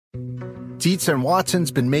Dietz & Watson's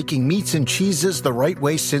been making meats and cheeses the right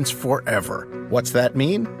way since forever. What's that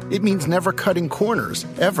mean? It means never cutting corners,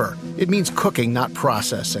 ever. It means cooking, not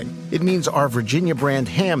processing. It means our Virginia brand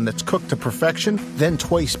ham that's cooked to perfection, then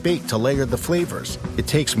twice baked to layer the flavors. It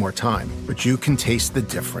takes more time, but you can taste the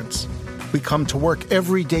difference. We come to work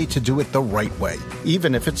every day to do it the right way,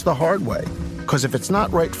 even if it's the hard way. Because if it's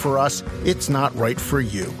not right for us, it's not right for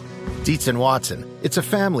you. Dietz & Watson, it's a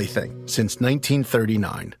family thing since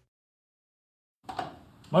 1939.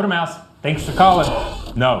 Motor Mouse, thanks for calling.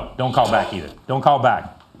 No, don't call back either. Don't call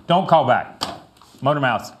back. Don't call back. Motor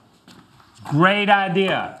Mouse, great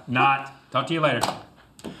idea. Not. Talk to you later.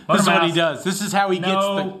 This is what he does. This is how he gets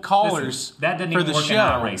the callers that doesn't for even the work show. in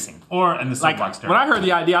our racing or in the Soapbox When I heard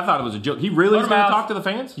the idea, I thought it was a joke. He really is going to talk to the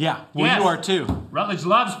fans? Yeah. Well, Yes. you are too. Rutledge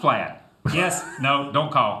loves playing. Yes. No, don't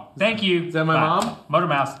call. Thank you. Is that my mom? Motor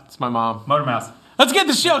Mouse. It's my mom. Motor Mouse. Let's get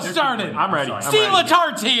the show started. I'm ready. Sorry. Steve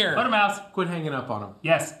Letart's here. Motor Mouse. Quit hanging up on him.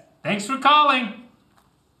 Yes. Thanks for calling.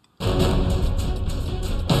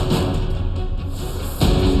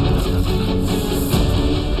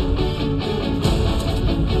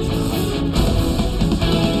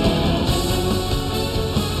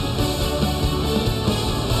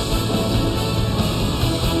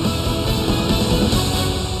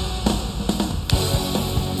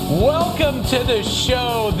 Welcome to the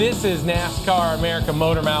show. This is NASCAR America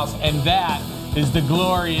Motor Mouse, and that is the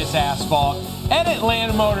glorious asphalt at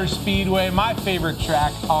Atlanta Motor Speedway, my favorite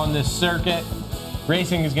track on the circuit.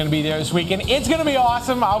 Racing is going to be there this weekend. It's going to be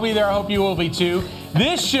awesome. I'll be there. I hope you will be too.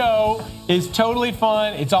 This show is totally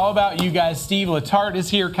fun. It's all about you guys. Steve Letarte is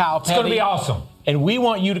here. Kyle Petty. It's going to be awesome. And we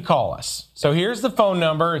want you to call us. So here's the phone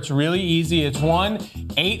number. It's really easy. It's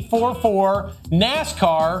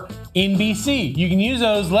 1-844-NASCAR-NBC. You can use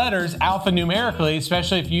those letters alphanumerically,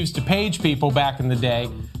 especially if you used to page people back in the day.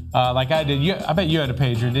 Like I did. I bet you had a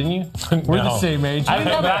pager, didn't you? We're the same age. You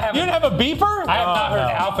didn't have a beeper? I have not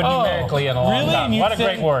heard alphanumerically in a long time. What a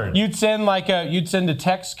great word. You'd send a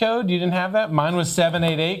text code. You didn't have that? Mine was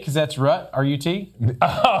 788 because that's RUT, R-U-T.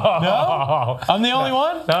 No? I'm the only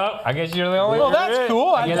one? No, I guess you're the only one. Well, that's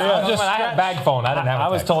cool. I had a bag phone. I didn't have a I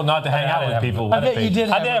was told not to hang out with people. I bet you did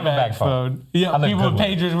have a bag phone. Yeah, people with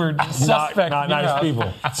pagers were suspect. Not nice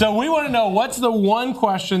people. So we want to know, what's the one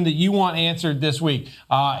question that you want answered this week?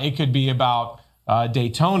 It could be about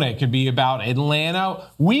Daytona. It could be about Atlanta.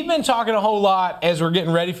 We've been talking a whole lot as we're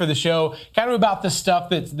getting ready for the show, kind of about the stuff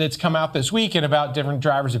that's come out this week and about different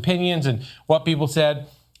drivers' opinions and what people said.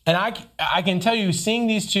 And I can tell you, seeing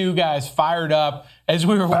these two guys fired up as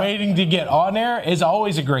we were waiting to get on there is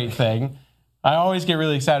always a great thing. I always get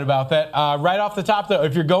really excited about that. Right off the top, though,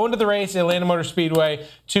 if you're going to the race, Atlanta Motor Speedway,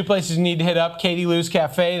 two places you need to hit up. Katie Lou's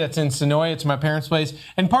Cafe, that's in Sonoy. It's my parents' place.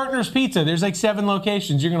 And Partners Pizza. There's like 7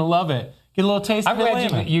 locations. You're going to love it. Get a little taste of Atlanta. I'm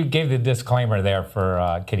glad you gave the disclaimer there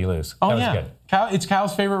for Katie Lou's. Oh, that was yeah. good. It's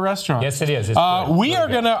Kyle's favorite restaurant. Yes, it is. Are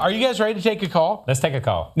you guys ready to take a call? Let's take a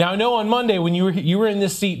call. Now, I know on Monday, when you were in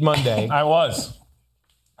this seat Monday. I was.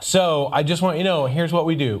 So I just want you to know, here's what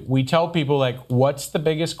we do. We tell people, like, what's the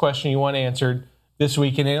biggest question you want answered this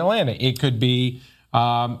weekend in Atlanta? It could be,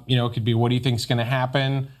 what do you think is going to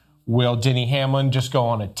happen? Will Denny Hamlin just go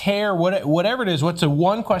on a tear? Whatever it is, what's the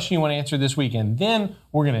one question you want to answer this weekend? Then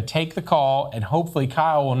we're going to take the call, and hopefully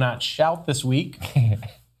Kyle will not shout this week.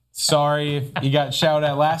 Sorry if you got shouted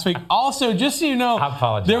at last week. Also, just so you know, I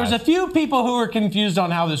apologize. There was a few people who were confused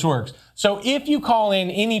on how this works. So if you call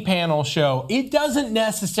in any panel show, it doesn't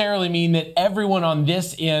necessarily mean that everyone on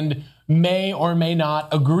this end may or may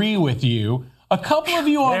not agree with you. A couple of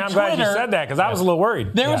you on I'm Twitter. glad you said that because I was a little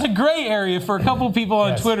worried. There was a gray area for a couple of people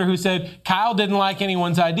on Twitter who said Kyle didn't like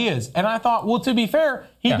anyone's ideas. And I thought, well, to be fair,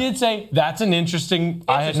 he did say that's an interesting.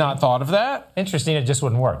 I had not thought of that. Interesting, it just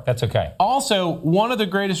wouldn't work. That's okay. Also, one of the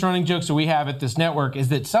greatest running jokes that we have at this network is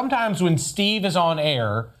that sometimes when Steve is on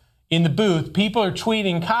air in the booth, people are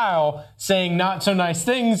tweeting Kyle saying not so nice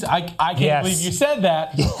things. I can't believe you said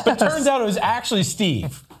that. But turns out it was actually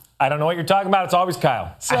Steve. I don't know what you're talking about. It's always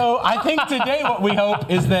Kyle. So I think today what we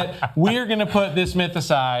hope is that we're going to put this myth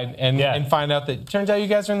aside and find out that it turns out you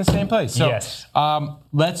guys are in the same place. So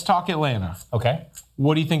let's talk Atlanta. Okay.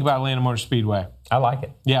 What do you think about Atlanta Motor Speedway? I like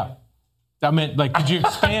it. Yeah. I mean, could you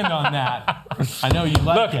expand on that? I know you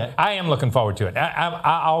like it. I am looking forward to it.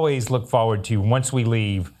 I always look forward to, once we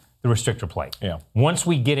leave the restrictor plate. Yeah. Once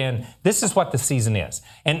we get in, this is what the season is.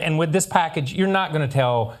 And with this package, you're not going to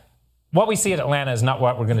tell. What we see at Atlanta is not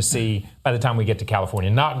what we're going to see by the time we get to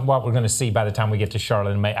California, not what we're going to see by the time we get to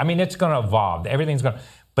Charlotte and May. I mean, it's going to evolve. Everything's going to.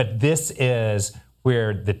 But this is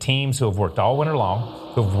where the teams who have worked all winter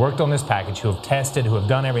long, who have worked on this package, who have tested, who have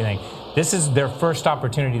done everything, this is their first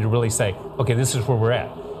opportunity to really say, okay, this is where we're at.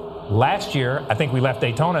 Last year, I think we left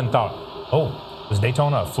Daytona and thought, oh, was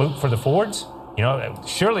Daytona a fluke for the Fords? You know,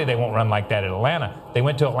 surely they won't run like that at Atlanta. They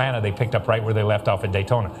went to Atlanta, they picked up right where they left off at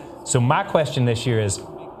Daytona. So my question this year is,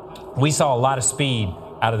 we saw a lot of speed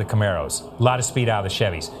out of the Camaros, a lot of speed out of the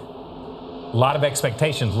Chevys, a lot of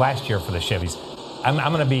expectations last year for the Chevys.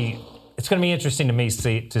 It's going to be interesting to me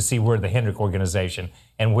to see where the Hendrick organization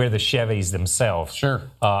and where the Chevys themselves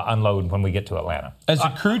unload when we get to Atlanta. As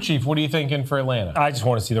a crew chief, what are you thinking for Atlanta? I just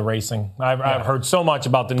want to see the racing. I've heard so much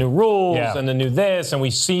about the new rules and the new this, and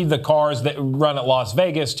we see the cars that run at Las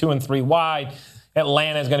Vegas 2 and 3 wide.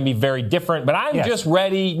 Atlanta is going to be very different, but I'm just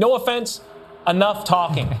ready. No offense. Enough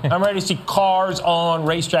talking. I'm ready to see cars on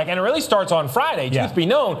racetrack. And it really starts on Friday, truth be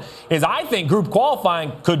known, is I think group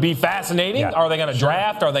qualifying could be fascinating. Are they going to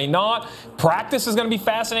draft? Are they not? Practice is going to be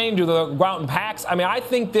fascinating. Do they go out in packs? I mean, I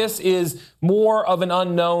think this is more of an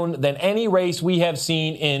unknown than any race we have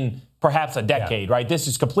seen in perhaps a decade, right? This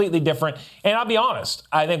is completely different. And I'll be honest,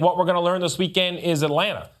 I think what we're going to learn this weekend is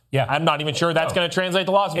Atlanta. Yeah, I'm not even sure that's going to translate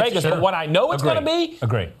to Las Vegas. But what I know it's going to be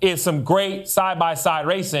is some great side-by-side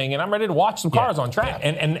racing, and I'm ready to watch some cars on track.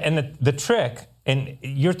 And the trick, and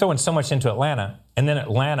you're throwing so much into Atlanta, and then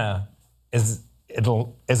Atlanta is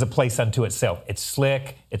a place unto itself. It's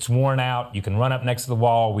slick, it's worn out. You can run up next to the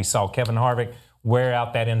wall. We saw Kevin Harvick wear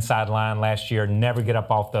out that inside line last year, never get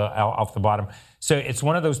up off the bottom. So it's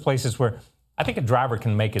one of those places where I think a driver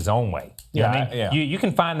can make his own way. You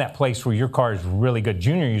can find that place where your car is really good.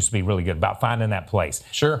 Junior used to be really good about finding that place.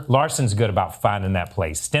 Sure. Larson's good about finding that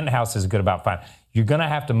place. Stenhouse is good about finding. You're going to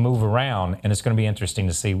have to move around, and it's going to be interesting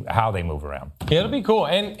to see how they move around. It'll be cool.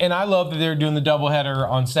 And I love that they're doing the doubleheader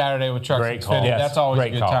on Saturday with Trucks Xfinity. Yes. That's always a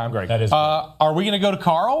good time. Great. That is are we going to go to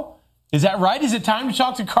Carl? Is that right? Is it time to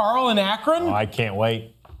talk to Carl in Akron? I can't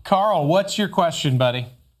wait. Carl, what's your question, buddy?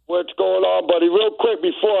 What's going on, buddy? Real quick,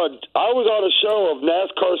 before I was on a show of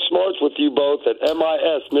NASCAR Smarts with you both at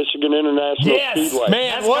MIS, Michigan International Speedway.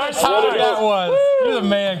 Man, what a time that was. You're the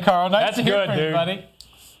man, Carl. Nice to hear from you, buddy.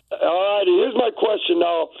 All righty, here's my question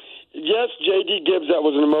now. Yes, J.D. Gibbs, that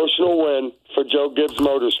was an emotional win for Joe Gibbs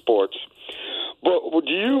Motorsports. But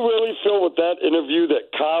do you really feel with that interview that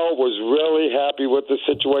Kyle was really happy with the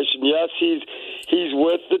situation? Yes, he's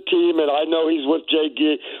with the team, and I know he's with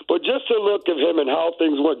J.D., but just a look of him and how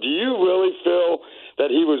things went, do you really feel that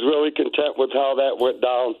he was really content with how that went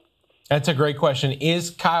down? That's a great question. Is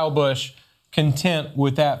Kyle Busch content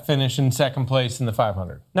with that finish in second place in the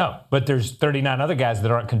 500? No, but there's 39 other guys that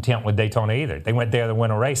aren't content with Daytona either. They went there to win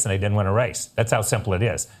a race, and they didn't win a race. That's how simple it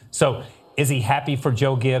is. So is he happy for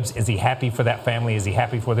Joe Gibbs? Is he happy for that family? Is he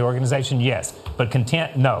happy for the organization? Yes. But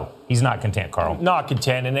content? No. He's not content, Carl. Not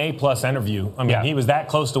content. An A-plus interview. I mean, he was that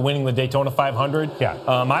close to winning the Daytona 500. Yeah.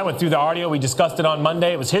 I went through the audio. We discussed it on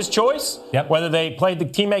Monday. It was his choice. Yep. Whether they played the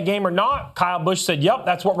teammate game or not. Kyle Busch said, yep,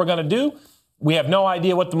 that's what we're going to do. We have no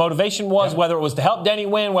idea what the motivation was, whether it was to help Denny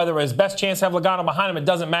win, whether it was his best chance to have Logano behind him. It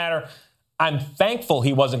doesn't matter. I'm thankful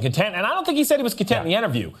he wasn't content. And I don't think he said he was content in the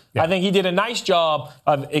interview. I think he did a nice job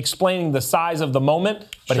of explaining the size of the moment,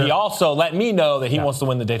 but he also let me know that he wants to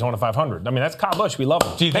win the Daytona 500. I mean, that's Kyle Busch. We love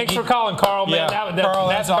him. Thanks for calling, Carl, man. Carl,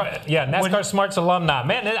 NASCAR Smarts alumni.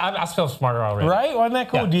 Man, I feel smarter already. Right? Wasn't that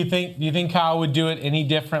cool? Yeah. Do you think Kyle would do it any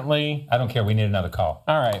differently? I don't care. We need another call.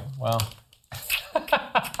 All right. Well,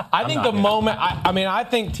 I think the moment. I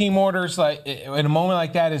think team orders in a moment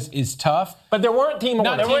like that is tough. But there weren't team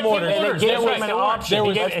orders. Not team orders. There was an option.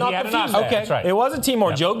 Okay. Right. It wasn't team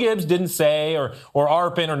order. Joe Gibbs didn't say, or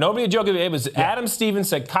Arpin, or nobody at Joe Gibbs. It was Adam Stevens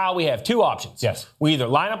said, Kyle, we have two options. Yes. We either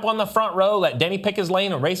line up on the front row, let Denny pick his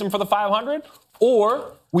lane and race him for the 500,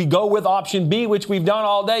 or we go with option B, which we've done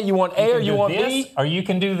all day. You want A or you want B? Or you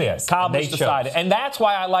can do this. Kyle Busch decided. And that's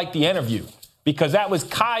why I like the interview, because that was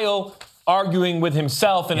Kyle arguing with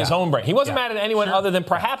himself in his own brain. He wasn't mad at anyone other than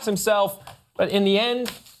perhaps himself, but in the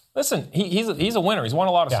end, listen, he's a winner. He's won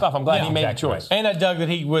a lot of stuff. I'm glad he made the choice. And I dug that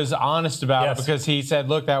he was honest about it, because he said,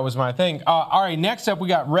 look, that was my thing. All right, next up we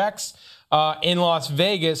got Rex in Las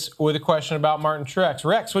Vegas with a question about Martin Truex.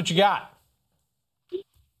 Rex, what you got?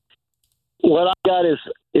 What I got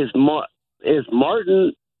is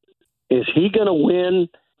Martin, is he going to win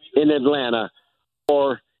in Atlanta,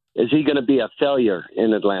 or is he going to be a failure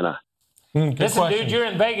in Atlanta? Listen, dude, you're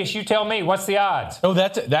in Vegas. You tell me. What's the odds? Oh,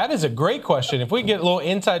 that is a great question. If we can get a little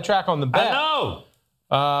inside track on the bet. I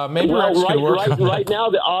know. Maybe Rex could work on that. Right now,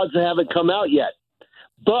 the odds haven't come out yet.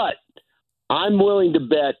 But I'm willing to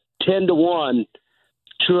bet 10-1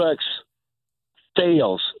 Truex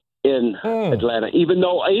fails in Atlanta, even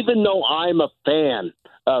though I'm a fan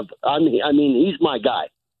of. I mean, he's my guy.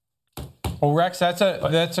 Well, Rex, that's a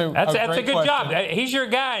That's a great good question. job. He's your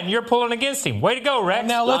guy, and you're pulling against him. Way to go, Rex.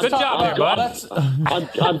 Now let's good talk, job there, bud.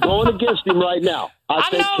 I'm going against him right now. I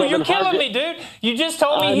think know, Kevin you're killing Harvick- me, dude. You just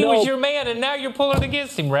told me he was your man, and now you're pulling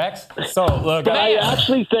against him, Rex. So, look, I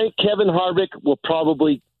actually think Kevin Harvick will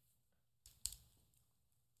probably.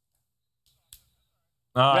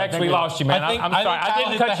 Rex, we lost you, man. I'm sorry. I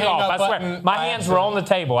didn't cut you off. I swear. My hands were on the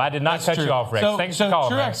table. I did not cut you off, Rex. Thanks for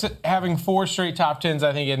calling, Truex man. having 4 straight top 10s,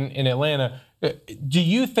 I think, in Atlanta. Do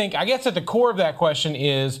you think, I guess at the core of that question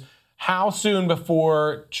is, how soon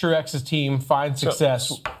before Truex's team finds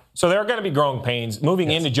success? So there are going to be growing pains.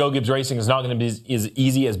 Moving into Joe Gibbs Racing is not going to be as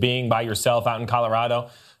easy as being by yourself out in Colorado.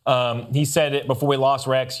 He said it before we lost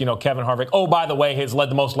Rex, Kevin Harvick. Oh, by the way, has led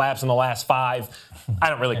the most laps in the last 5. I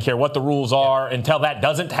don't really care what the rules are. Until that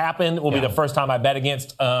doesn't happen, will be the first time I bet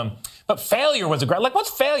against. But failure was a great. Like, what's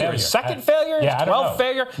failure? Second failure? Yeah, I don't 12th know.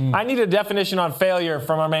 failure? I need a definition on failure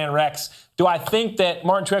from our man Rex. Do I think that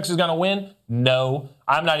Martin Truex is going to win? No.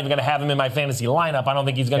 I'm not even going to have him in my fantasy lineup. I don't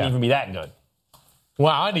think he's going to even be that good.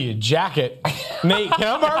 Wow, I need a jacket. Nate, can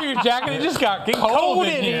I borrow your jacket? It just got cold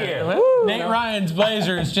in here. Nate Ryan's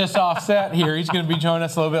blazer is just offset here. He's going to be joining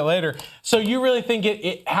us a little bit later. So you really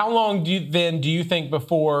think how long do you think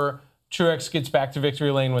before Truex gets back to victory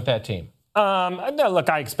lane with that team? No, look,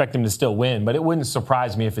 I expect him to still win, but it wouldn't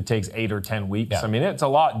surprise me if it takes 8 or 10 weeks. Yeah. I mean, it's a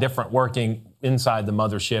lot different working inside the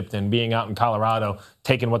mothership than being out in Colorado,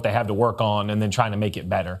 taking what they have to work on and then trying to make it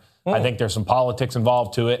better. I think there's some politics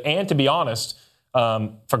involved to it. And to be honest,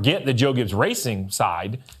 forget the Joe Gibbs Racing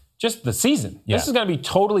side, just the season. Yeah. This is going to be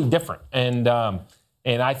totally different. And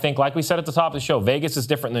I think, like we said at the top of the show, Vegas is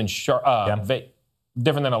different than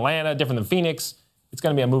different than Atlanta, different than Phoenix. It's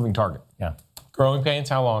going to be a moving target. Yeah. Growing pains,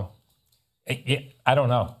 how long? I don't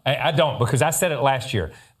know. I don't, because I said it last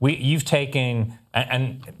year. You've taken,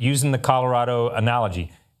 and using the Colorado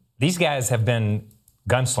analogy, these guys have been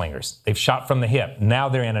gunslingers. They've shot from the hip. Now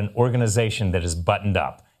they're in an organization that is buttoned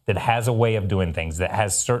up, that has a way of doing things, that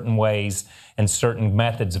has certain ways and certain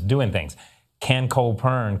methods of doing things. Can Cole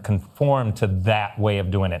Pearn conform to that way of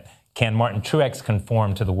doing it? Can Martin Truex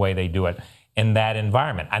conform to the way they do it in that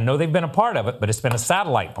environment? I know they've been a part of it, but it's been a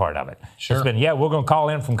satellite part of it. Sure. It's been, we're going to call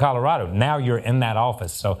in from Colorado. Now you're in that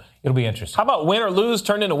office, so it'll be interesting. How about win or lose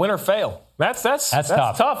turned into win or fail? That's tough. That's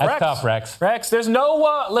Rex. tough, Rex. Rex, there's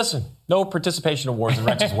no participation awards in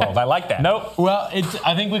Rex's world. I like that. Nope. Well,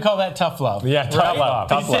 I think we call that tough love. Yeah, tough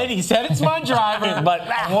love. He said it's my driver,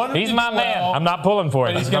 But he's my man. I'm not pulling for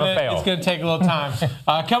it. But He's going to fail. It's going to take a little time.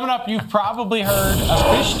 Coming up, you've probably heard a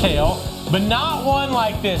fishtail, but not one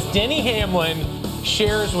like this. Denny Hamlin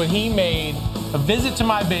shares when he made a visit to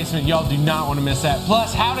my basement. Y'all do not want to miss that.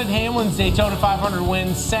 Plus, how did Hamlin's Daytona 500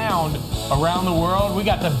 win sound around the world? We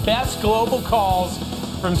got the best global calls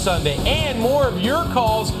from Sunday and more of your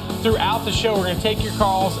calls throughout the show. We're going to take your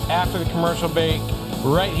calls after the commercial break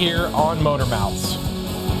right here on Motor Mouths.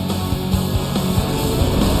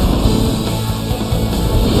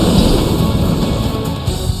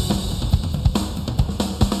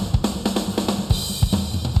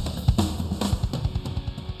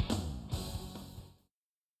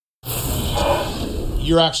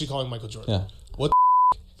 You're actually calling Michael Jordan. Yeah. What?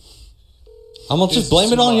 I'm gonna just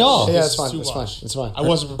blame it on y'all. Yeah, it's fine. Too It's fine. much. It's fine. I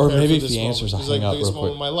wasn't Or prepared maybe for if this he answers, moment. I'll It's hang like up the biggest real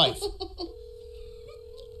moment of my life.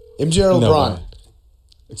 MJ or No LeBron?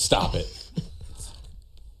 way. Stop it.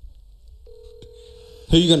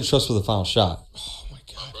 Who are you gonna trust for the final shot? Oh my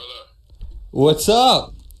god. What's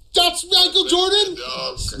up? That's Michael Jordan.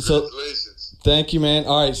 So, thank you, man.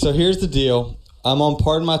 All right, so here's the deal. I'm on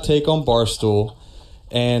Pardon My Take on Barstool,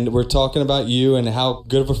 and we're talking about you and how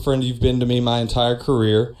good of a friend you've been to me my entire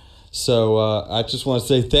career. So I just want to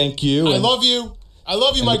say thank you. I love you. I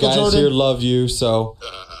love you, and Michael the guys Jordan. here love you. So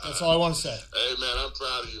That's all I want to say. Hey, man, I'm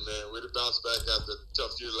proud of you, man. Way to bounce back after a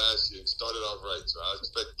tough year last year and started off right. So I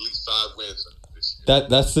expect at least 5 wins this year.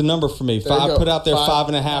 that's the number for me. There you Five go. put out there,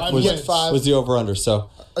 5.5 Five was wins. was the over under. So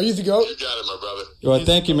Are you the GOAT? You got it, my brother. well,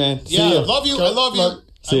 thank you, man. See Yeah, you. I love you. I love you.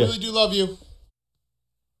 See I ya. really do love you.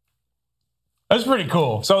 That's pretty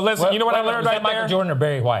cool. So listen, you know what I learned was right that Michael there? Jordan or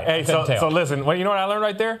Barry White? Hey, so listen, well, you know what I learned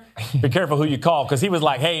right there? Be careful who you call, because he was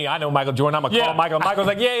like, hey, I know Michael Jordan. I'm going to call Michael. Michael's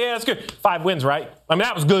like, yeah, that's good. 5 wins, right? I mean,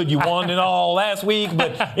 that was good. You won and all last week,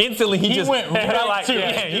 but instantly he just went right to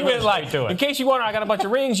it. he went like, to it. in case you wonder, I got a bunch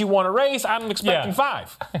of rings. You won a race. I'm expecting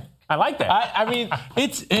 5. I like that. I mean,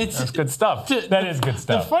 it's That's good stuff. That is good The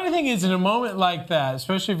stuff. funny thing is, in a moment like that,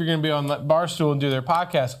 especially if you're going to be on Barstool and do their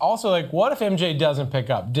podcast, also, like, what if MJ doesn't pick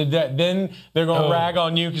up? Then they're going to rag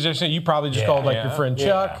on you because they're saying you probably just called your friend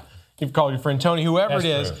Chuck, you've called your friend Tony, whoever That's it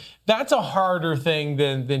is. true. That's a harder thing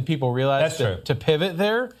than people realize That's true. to pivot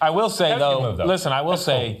there. I will say, That's a good move, though. listen, I will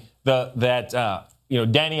say,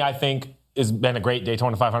 Denny, I think, has been a great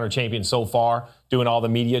Daytona 500 champion so far, doing all the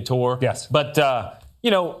media tour. Yes. But,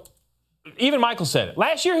 even Michael said it.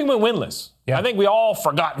 Last year he went winless. Yeah. I think we all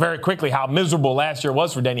forgot very quickly how miserable last year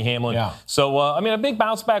was for Denny Hamlin. Yeah. So, a big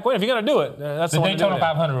bounce back win. If you're going to do it, that's the Daytona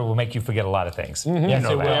 500 will make you forget a lot of things. Mm-hmm. Yes,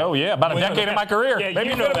 it will. Oh, yeah. About a decade of my career. Yeah,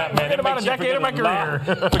 maybe you know that, man. About a decade of my career.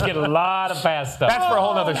 Forget a lot of past stuff. That's for a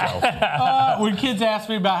whole other show. When kids ask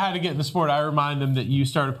me about how to get in the sport, I remind them that you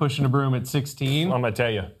started pushing a broom at 16. I'm going to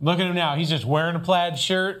tell you. Look at him now. He's just wearing a plaid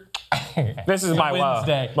shirt. This is my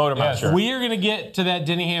Wednesday. Motormouth shirt. We are going to get to that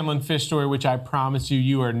Denny Hamlin fish story, which I promise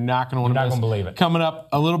you are not going to want to miss. Not going to believe it. Coming up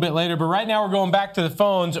a little bit later. But right now we're going back to the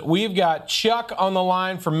phones. We've got Chuck on the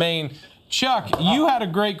line from Maine. Chuck, you had a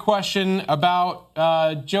great question about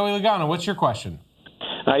Joey Logano. What's your question?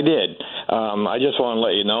 I did. I just want to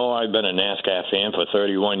let you know I've been a NASCAR fan for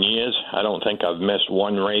 31 years. I don't think I've missed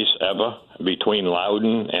one race ever between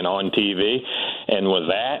Loudon and on TV. And with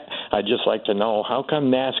that, I'd just like to know, how come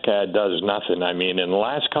NASCAR does nothing? I mean, in the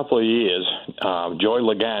last couple of years, Joey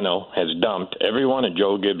Logano has dumped every one of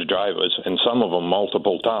Joe Gibbs' drivers, and some of them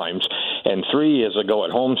multiple times. And 3 years ago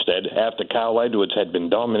at Homestead, after Kyle Edwards had been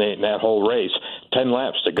dominating that whole race, 10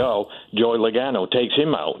 laps to go, Joey Logano takes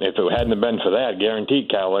him out. If it hadn't been for that,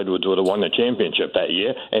 guaranteed Kyle Edwards would have won the championship that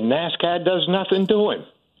year. And NASCAR does nothing to him.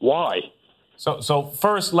 Why? So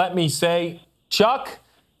first, let me say, Chuck,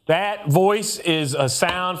 that voice is a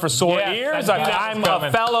sound for sore ears. I'm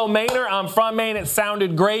a fellow Mainer. I'm from Maine. It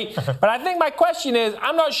sounded great. But I think my question is,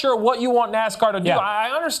 I'm not sure what you want NASCAR to do. Yeah.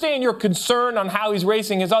 I understand your concern on how he's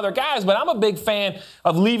racing his other guys, but I'm a big fan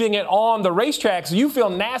of leaving it on the racetrack. So you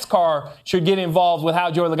feel NASCAR should get involved with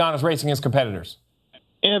how Joey Logano is racing his competitors?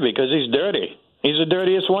 Yeah, because he's dirty. He's the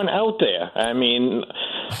dirtiest one out there. I mean,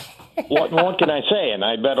 what can I say? And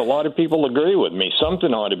I bet a lot of people agree with me.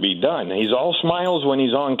 Something ought to be done. He's all smiles when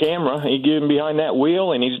he's on camera. You get him behind that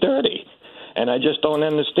wheel, and he's dirty. And I just don't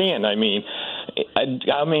understand. I mean,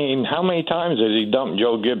 how many times has he dumped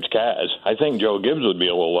Joe Gibbs' cars? I think Joe Gibbs would be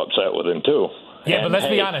a little upset with him, too. Yeah, but let's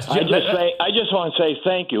be honest. I just want to say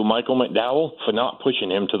thank you, Michael McDowell, for not pushing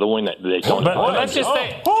him to the win that they don't. But let's just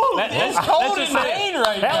say, it's cold in Maine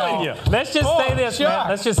right now. Let's just say this, man.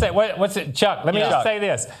 Let's just say, what's it, Chuck? Let me just say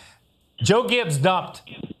this. Joe Gibbs dumped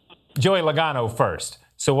Joey Logano first.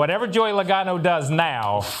 So whatever Joey Logano does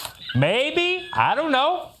now, maybe, I don't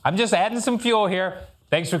know. I'm just adding some fuel here.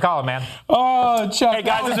 Thanks for calling, man. Oh, Chuck. Hey,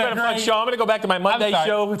 guys, it's been a fun show. I'm going to go back to my Monday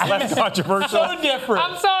show. It's less controversial. So different.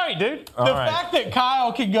 I'm sorry, dude. The fact that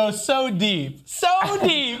Kyle can go so deep.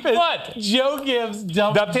 What? Joe Gibbs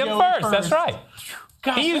dumped him first. That's right.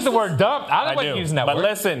 Gosh, he used the word dump. I don't like using that word. But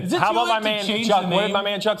listen, how about my man Chuck? What did my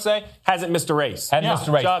man Chuck say? Hasn't missed a race. Hasn't missed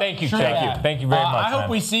a race. Chuck, thank you, Chuck. Thank you very much. I hope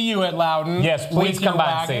we see you at Loudon. Yes, please come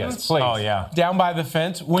by and see us. Please. Oh, yeah. Down by the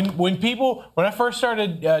fence. When I first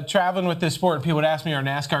started traveling with this sport, people would ask me, are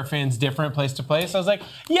NASCAR fans different place to place? I was like,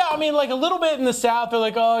 yeah, I mean, like a little bit in the South. They're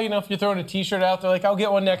like, oh, if you're throwing a T-shirt out, they're like, I'll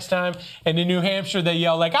get one next time. And in New Hampshire, they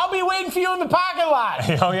yell like, I'll be waiting for you in the parking lot.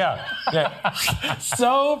 Oh, yeah.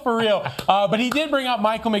 So for real. But he did bring up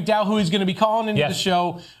Michael McDowell, who is going to be calling into the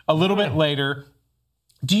show a little bit later.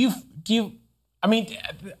 Do you? I mean,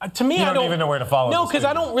 to me, I don't even know where to follow. No, because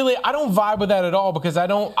I don't vibe with that at all. Because I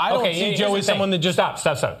don't see Joe as someone that just stop.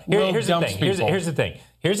 Here's the thing. Here's the thing.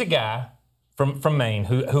 Here's a guy from Maine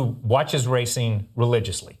who watches racing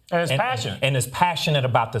religiously and is passionate and is passionate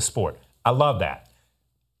about the sport. I love that.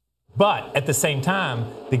 But at the same time,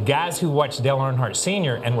 the guys who watched Dale Earnhardt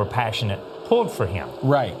Sr. and were passionate pulled for him.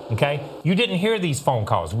 Right. Okay? You didn't hear these phone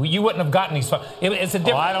calls. You wouldn't have gotten these phone calls. It's a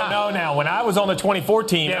different I don't know now. When I was on the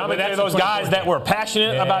 2014, those guys that were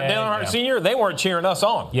passionate about Dale Earnhardt Sr., they weren't cheering us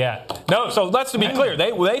on. Yeah. No, so let's to be clear.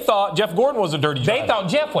 They thought Jeff Gordon was a dirty driver. They thought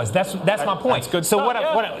Jeff was. That's my point. That's good so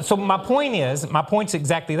stuff, so my point's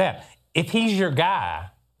exactly that. If he's your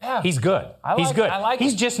guy, he's good. He's good.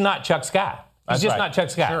 He's just not Chuck's guy. He's just not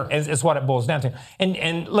Chuck's guy. Sure. Is what it boils down to.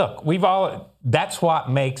 And look, that's what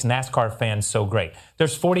makes NASCAR fans so great.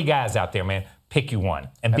 There's 40 guys out there, man. Pick you one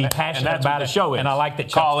and be passionate about it. Show is. And I like that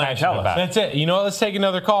Chuck's passionate about it. That's it. You know what? Let's take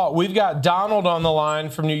another call. We've got Donald on the line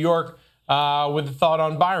from New York with a thought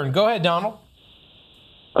on Byron. Go ahead, Donald.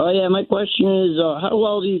 Oh, yeah. My question is, how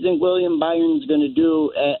well do you think William Byron's going to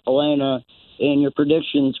do at Atlanta, and your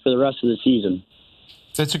predictions for the rest of the season?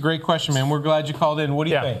 That's a great question, man. We're glad you called in. What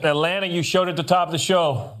do you think? Atlanta, you showed at the top of the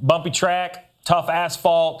show. Bumpy track, tough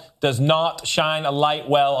asphalt, does not shine a light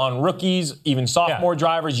well on rookies, even sophomore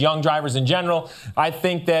drivers, young drivers in general. I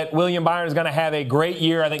think that William Byron is going to have a great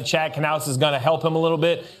year. I think Chad Knaus is going to help him a little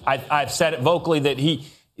bit. I've said it vocally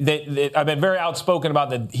that I've been very outspoken about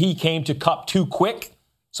that he came to Cup too quick.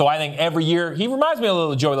 So I think every year, he reminds me a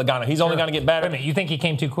little of Joey Logano. He's only going to get better. Wait a minute, you think he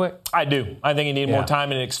came too quick? I do. I think he needed more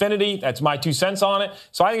time in Xfinity. That's my 2 cents on it.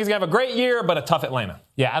 So I think he's going to have a great year, but a tough Atlanta.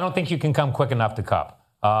 Yeah, I don't think you can come quick enough to Cup.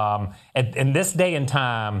 In this day and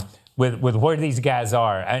time, with where these guys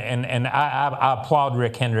are, and I applaud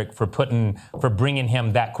Rick Hendrick for bringing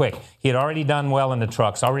him that quick. He had already done well in the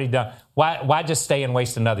trucks, already done. Why just stay and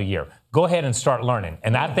waste another year? Go ahead and start learning.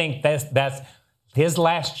 And I think that's his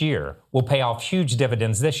last year will pay off huge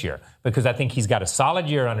dividends this year because I think he's got a solid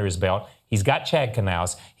year under his belt. He's got Chad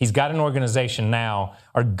Knaus. He's got an organization now,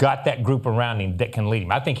 or got that group around him that can lead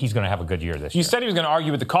him. I think he's going to have a good year this year. You said he was going to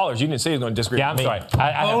argue with the callers. You didn't say he was going to disagree with me. Yeah, I'm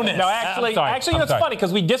sorry. No, actually, it's funny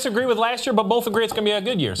because we disagree with last year, but both agree it's going to be a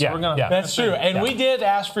good year. So That's true. And we did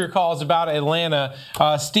ask for your calls about Atlanta.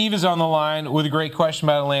 Steve is on the line with a great question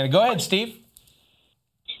about Atlanta. Go ahead, Steve.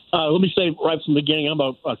 Let me say right from the beginning, I'm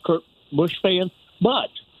a Kurt Busch fan, but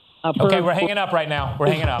okay, we're hanging up right now. We're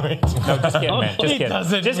hanging up. No, just kidding, man. Just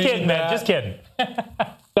kidding. Just kidding, man. Just kidding.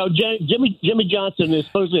 So Jimmy Johnson is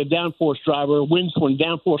supposedly a downforce driver, wins when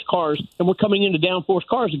downforce cars, and we're coming into downforce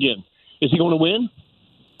cars again. Is he going to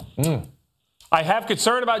win? I have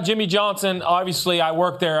concern about Jimmy Johnson. Obviously, I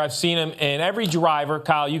work there. I've seen him. And every driver,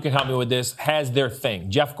 Kyle, you can help me with this, has their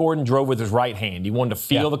thing. Jeff Gordon drove with his right hand. He wanted to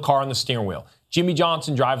feel the car on the steering wheel. Jimmy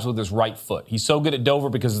Johnson drives with his right foot. He's so good at Dover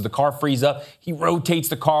because as the car frees up, he rotates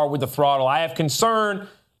the car with the throttle. I have concern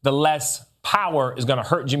the less power is going to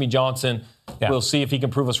hurt Jimmy Johnson. Yeah. We'll see if he can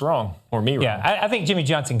prove us wrong or me wrong. Yeah, I think Jimmy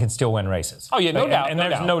Johnson can still win races. Oh, yeah, no doubt. And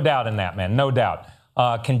there's no doubt in that, man. No doubt.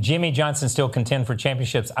 Can Jimmy Johnson still contend for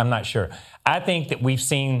championships? I'm not sure. I think that we've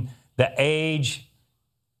seen the age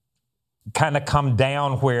kind of come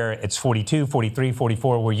down where it's 42, 43,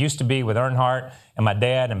 44. We used to be with Earnhardt and my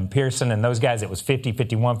dad and Pearson and those guys, it was 50,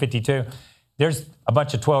 51, 52. There's a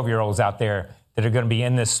bunch of 12-year-olds out there that are going to be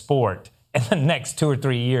in this sport in the next 2 or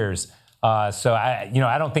 3 years. So I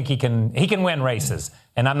don't think he can win races.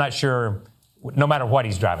 And I'm not sure, no matter what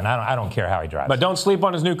he's driving. I don't care how he drives. But don't sleep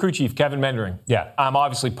on his new crew chief, Kevin Mendering. Yeah. I'm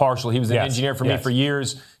obviously partial. He was an engineer for me for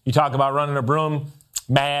years. You talk about running a broom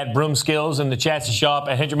skills in the chassis shop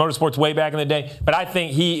at Hendrick Motorsports way back in the day. But I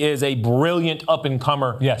think he is a brilliant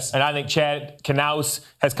up-and-comer. Yes. And I think Chad Knaus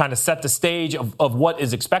has kind of set the stage of what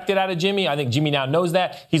is expected out of Jimmy. I think Jimmy now knows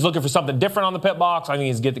that. He's looking for something different on the pit box. I think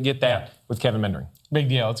he's going to get that with Kevin Mendering. Big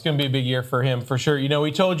deal. It's going to be a big year for him for sure. You know,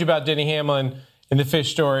 we told you about Denny Hamlin in the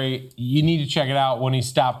Fish story. You need to check it out when he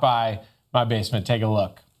stopped by my basement. Take a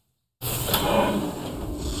look.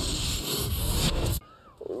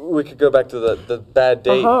 We could go back to the bad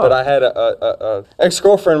date, but I had a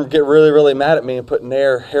ex-girlfriend get really, really mad at me and put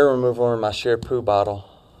Nair hair removal in my shampoo bottle.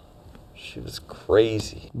 She was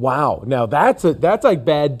crazy. Wow. Now that's like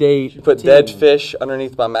bad date. She put dead fish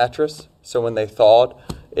underneath my mattress, so when they thawed,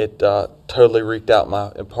 it totally reeked out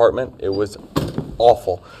my apartment. It was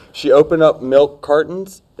awful. She opened up milk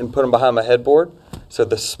cartons and put them behind my headboard, so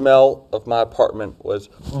the smell of my apartment was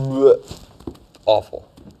awful.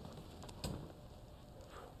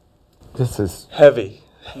 This is heavy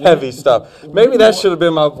stuff. Maybe that should have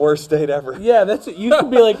been my worst date ever. Yeah, you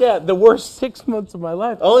should be like, the worst 6 months of my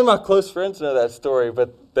life. Only my close friends know that story,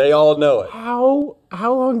 but they all know it. How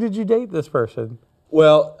long did you date this person?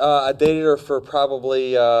 Well, I dated her for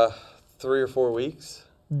probably 3 or 4 weeks.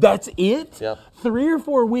 That's it? Yep. 3 or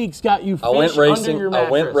 4 weeks got you fish under your mattress.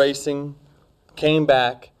 I went racing, came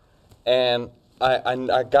back, and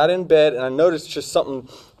I got in bed, and I noticed just something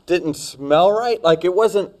didn't smell right. Like, it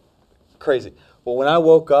wasn't crazy. Well, when I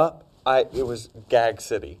woke up, it was Gag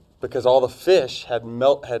City because all the fish had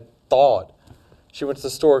thawed. She went to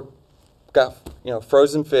the store, got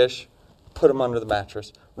frozen fish, put them under the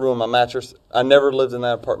mattress, ruined my mattress. I never lived in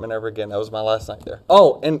that apartment ever again. That was my last night there.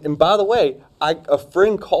 Oh, and by the way, a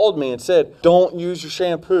friend called me and said, don't use your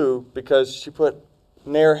shampoo because she put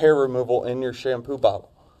Nair hair removal in your shampoo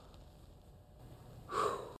bottle.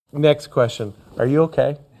 Next question. Are you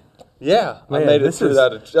okay? Yeah, man, I made it through that.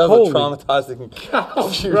 That was a traumatizing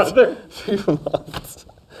few months.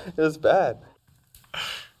 It was bad.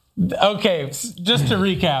 Okay, just to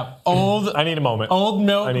recap. I need a moment. Old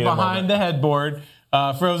milk behind the headboard,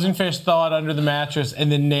 frozen fish thawed under the mattress,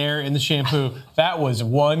 and then Nair in the shampoo. That was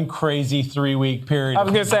one crazy 3-week period. I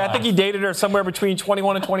was going to say, I think he dated her somewhere between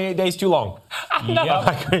 21 and 28 days too long. Was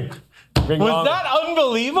that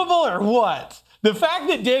unbelievable or what? The fact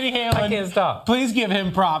that Denny Hamlin, I can't stop. Please give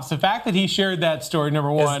him props. The fact that he shared that story,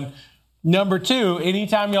 number one. Number two,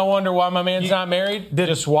 anytime y'all wonder why my man's not married,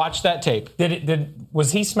 just watch that tape.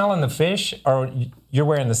 Was he smelling the fish, or you're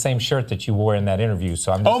wearing the same shirt that you wore in that interview?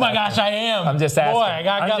 So I'm. Oh my gosh, I am. I'm just asking. Boy, I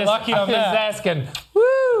got lucky on that. I'm just asking.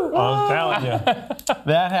 Woo! I'm telling you.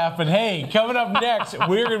 That happened. Hey, coming up next,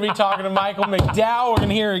 we're going to be talking to Michael McDowell. We're going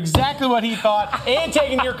to hear exactly what he thought and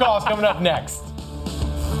taking your calls coming up next.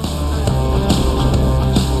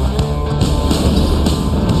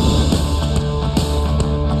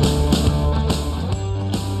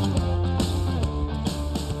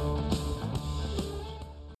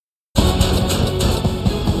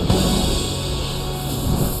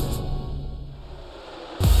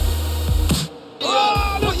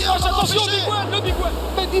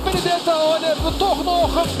 Di Benedetto en heeft toch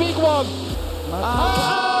nog een big one.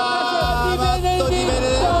 Di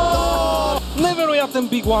Benedetto! Невероятен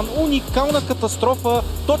big one, уникална катастрофа,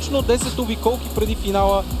 точно 10 обиколки преди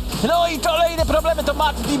финала. No i kolejne problemy to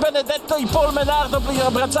Matt Di Benedetto i Paul Menard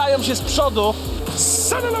obracają się z przodu.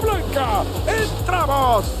 Sale la blanca,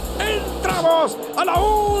 entramos a la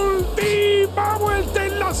última vuelta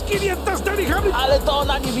en las 500 Denny Hamlin. Ale to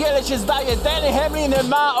ona niewiele się zdaje. Denny Hamlin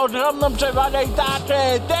ma ogromną przewagę i tak,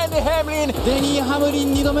 Denny Hamlin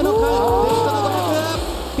 2度目の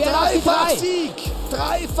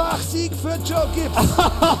Dreifach Sieg für Joe Gibbs.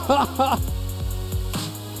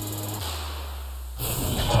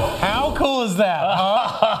 How cool is that,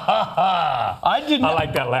 huh? I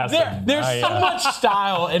like that last one. There's so much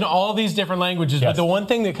style in all these different languages, but the one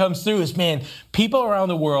thing that comes through is, man, people around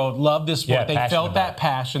the world love this sport. They felt that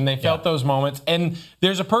passion. They felt those moments. And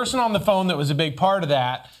there's a person on the phone that was a big part of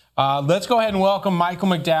that. Let's go ahead and welcome Michael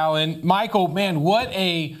McDowell in. Michael, man, what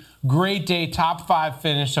a great day, top 5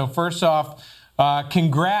 finish. So first off,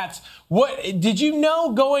 congrats. What did you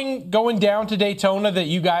know going down to Daytona that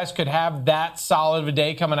you guys could have that solid of a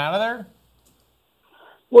day coming out of there?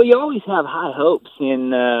 Well, you always have high hopes,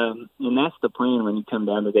 and that's the plan when you come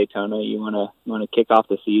down to Daytona. You want to kick off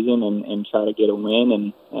the season and try to get a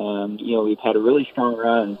win. And we've had a really strong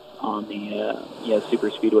run on the super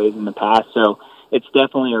speedways in the past, so it's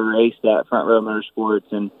definitely a race that Front Row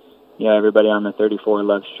Motorsports and everybody on the 34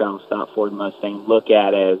 loves Charles Stott Ford Mustang look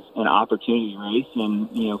at as an opportunity race. And,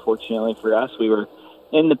 fortunately for us, we were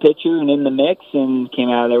in the picture and in the mix and came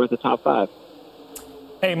out of there with the top 5.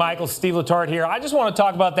 Hey, Michael, Steve Letarte here. I just want to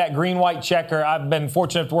talk about that green-white checker. I've been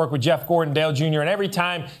fortunate to work with Jeff Gordon, Dale Jr., and every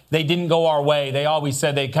time they didn't go our way, they always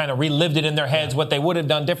said they kind of relived it in their heads, what they would have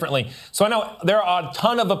done differently. So I know there are a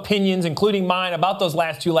ton of opinions, including mine, about those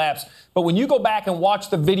last 2 laps. But when you go back and watch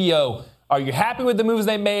the video, are you happy with the moves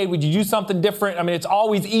they made? Would you do something different? I mean, it's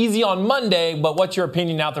always easy on Monday, but what's your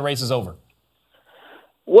opinion now that the race is over?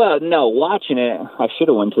 Well, no, watching it, I should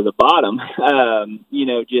have went to the bottom,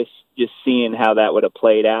 just seeing how that would have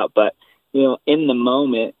played out. But, in the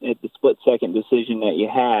moment, at the split-second decision that you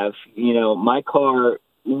have, my car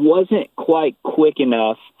wasn't quite quick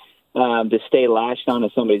enough to stay latched onto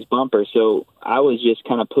somebody's bumper. So I was just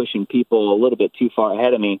kind of pushing people a little bit too far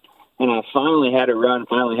ahead of me. And I finally had a run,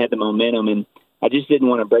 finally had the momentum, and I just didn't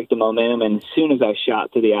want to break the momentum. And as soon as I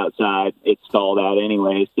shot to the outside, it stalled out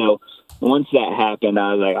anyway. So once that happened,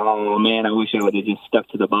 I was like, oh, man, I wish I would have just stuck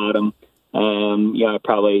to the bottom. I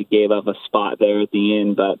probably gave up a spot there at the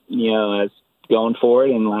end. But, I was going for it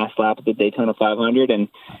in last lap of the Daytona 500. And,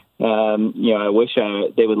 I wish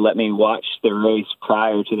they would let me watch the race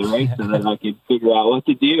prior to the race so that I could figure out what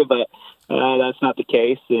to do. But that's not the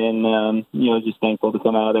case, and just thankful to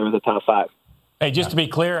come out of there with a top 5. Hey, just to be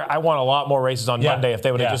clear, I won a lot more races on Monday if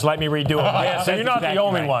they would have just let me redo it. So you're not the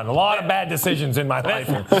only one. A lot of bad decisions in my life.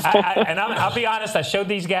 I'll be honest, I showed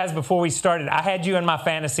these guys before we started. I had you in my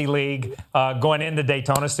fantasy league going into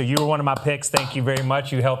Daytona, so you were one of my picks. Thank you very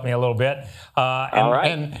much. You helped me a little bit. All right.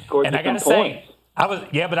 And I got to say, I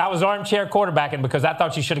was armchair quarterbacking because I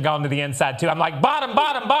thought you should have gone to the inside too. I'm like, bottom.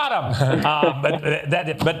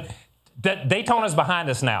 But Daytona's behind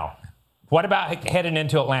us now. What about heading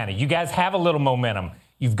into Atlanta? You guys have a little momentum.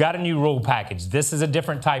 You've got a new rule package. This is a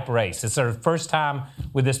different type race. It's our first time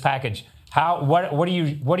with this package. What are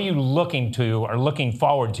you looking to or looking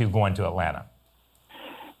forward to going to Atlanta?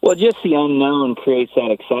 Well, just the unknown creates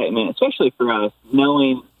that excitement, especially for us,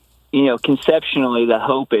 knowing, conceptually the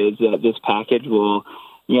hope is that this package will,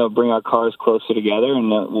 bring our cars closer together and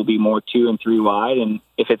that we'll be more 2 and 3 wide. And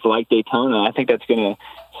if it's like Daytona, I think that's going to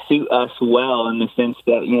suit us well in the sense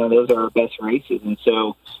that, those are our best races. And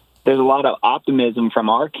so there's a lot of optimism from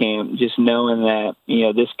our camp, just knowing that,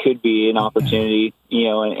 this could be an opportunity,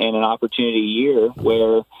 and an opportunity year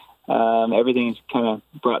where everything's kind of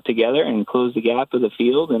brought together and close the gap of the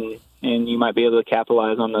field, and you might be able to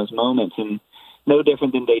capitalize on those moments. And no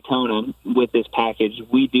different than Daytona with this package,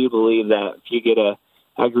 we do believe that if you get a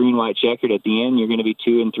green-white checkered at the end, you're going to be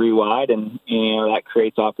 2 and 3 wide, and that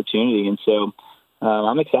creates opportunity. And so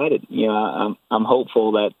I'm excited. I'm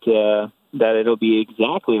hopeful that that it'll be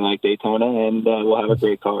exactly like Daytona, and we'll have a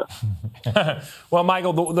great car. Well,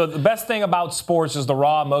 Michael, the best thing about sports is the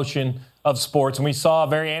raw emotion of sports. And we saw a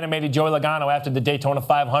very animated Joey Logano after the Daytona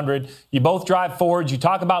 500. You both drive Fords. You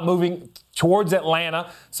talk about moving towards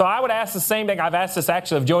Atlanta. So I would ask the same thing. I've asked this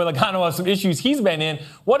actually of Joey Logano of some issues he's been in.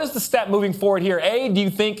 What is the step moving forward here? A, do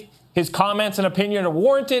you think his comments and opinion are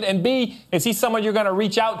warranted? And B, is he someone you're going to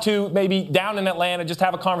reach out to maybe down in Atlanta, just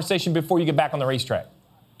have a conversation before you get back on the racetrack?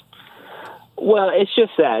 Well, it's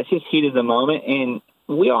just that. It's just heat of the moment. And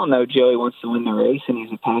we all know Joey wants to win the race, and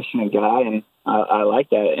he's a passionate guy, and I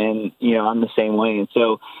like that. And, I'm the same way. And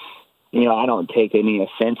so, I don't take any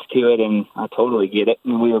offense to it, and I totally get it.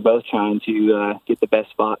 And we were both trying to get the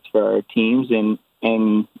best spots for our teams.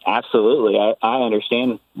 And absolutely, I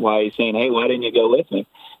understand why he's saying, hey, why didn't you go with me?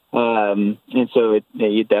 And so it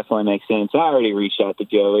definitely makes sense. I already reached out to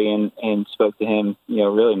Joey and spoke to him,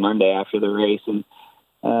 really Monday after the race. And,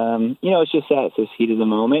 it's just that. It's just heat of the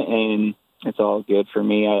moment, and it's all good for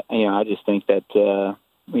me. I just think that,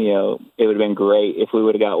 it would have been great if we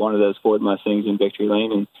would have got one of those Ford Mustangs in victory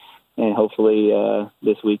lane, and hopefully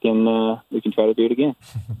this weekend we can try to do it again.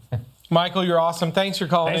 Michael, you're awesome. Thanks for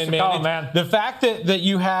calling in, man. The fact that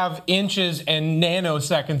you have inches and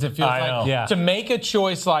nanoseconds, it feels like, to make a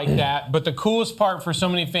choice like that. But the coolest part for so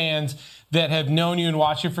many fans that have known you and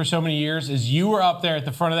watched you for so many years is you were up there at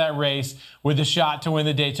the front of that race with a shot to win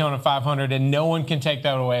the Daytona 500, and no one can take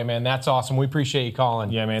that away, man. That's awesome. We appreciate you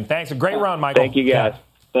calling. Yeah, man. Thanks. A great run, Michael. Thank you, guys.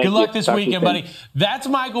 Good luck this weekend, buddy. That's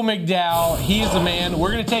Michael McDowell. He is the man.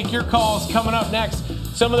 We're going to take your calls coming up next.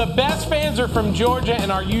 Some of the best fans are from Georgia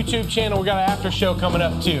and our YouTube channel. We got an after show coming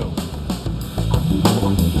up, too.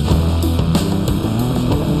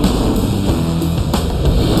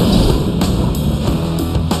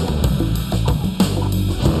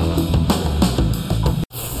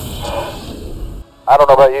 I don't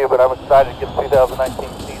know about you, but I'm excited to get the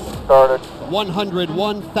 2019 season started.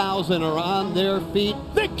 101,000 are on their feet.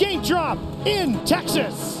 The gate drop in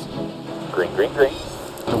Texas. Green, green, green.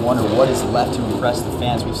 I wonder what is left to impress the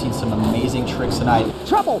fans. We've seen some amazing tricks tonight.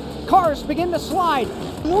 Trouble. Cars begin to slide.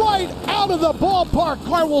 Right out of the ballpark.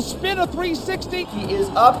 Car will spin a 360. He is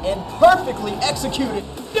up and perfectly executed.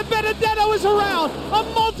 De Benedetto is around. A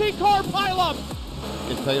multi-car pileup.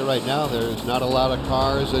 I can tell you right now, there's not a lot of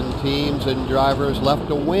cars and teams and drivers left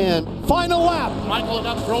to win. Final lap. Michael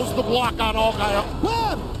Annett throws the block on Allgaier.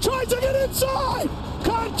 Webb tries to get inside.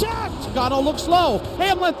 Contact. Gatto looks low.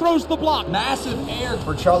 Hamlin throws the block. Massive air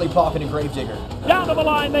for Charlie Poppin and Gravedigger. Down to the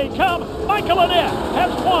line they come. Michael Annett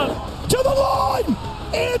has won. To the line.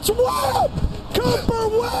 It's Webb. Cooper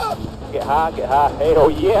Webb. Get high, hey, oh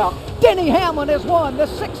yeah. Denny Hamlin has won the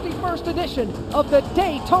 61st edition of the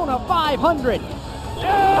Daytona 500.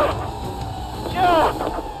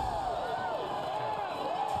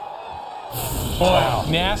 Wow.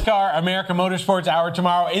 NASCAR American Motorsports Hour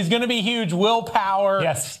tomorrow is going to be huge. Will Power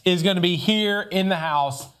is going to be here in the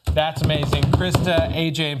house. That's amazing. Krista,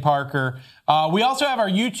 AJ, and Parker. We also have our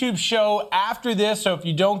YouTube show after this, so if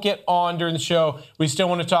you don't get on during the show, we still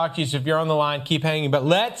want to talk to you. So if you're on the line, keep hanging. But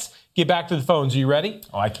let's get back to the phones. Are you ready?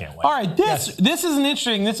 Oh, I can't wait. All right, this is an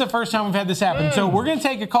interesting. This is the first time we've had this happen. So we're going to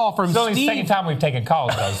take a call from Steve. It's only the second time we've taken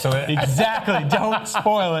calls, though. So exactly. Don't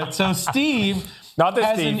spoil it. So Steve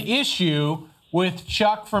has an issue with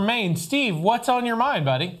Chuck from Maine. Steve, what's on your mind,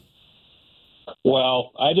 buddy?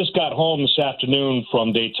 Well, I just got home this afternoon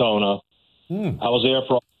from Daytona. I was there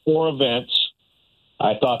for 4 events.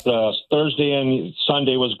 I thought the Thursday and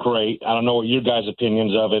Sunday was great. I don't know what your guys'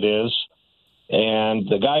 opinions of it is. And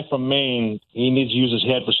the guy from Maine, he needs to use his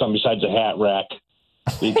head for something besides a hat rack,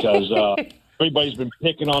 because everybody's been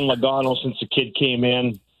picking on Logano since the kid came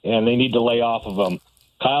in, and they need to lay off of him.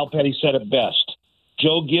 Kyle Petty said it best.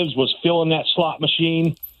 Joe Gibbs was filling that slot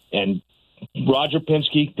machine, and Roger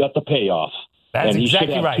Penske got the payoff. That's and exactly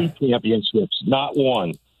should have right. 2 championships, not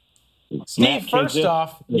 1. Steve, first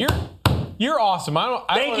off, you're awesome.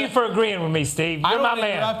 Thank you for agreeing with me, Steve. You're my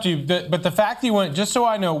man. Interrupt you, but the fact that you went, just so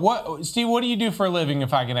I know, Steve, what do you do for a living,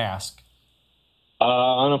 if I can ask?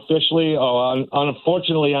 Unfortunately,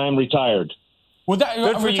 I'm retired. Well,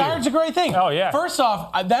 retired's a great thing. Oh, yeah. First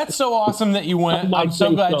off, that's so awesome that you went. I'm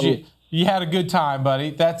so glad you had a good time, buddy.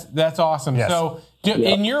 That's awesome. Yes. So,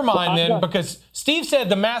 in your mind, then, because Steve said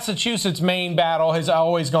the Massachusetts-Maine battle has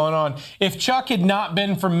always gone on. If Chuck had not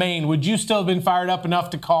been from Maine, would you still have been fired up enough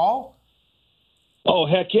to call? Oh,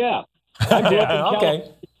 heck yeah. I grew up in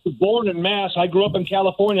California. Born in Mass. I grew up in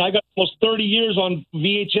California. I got almost 30 years on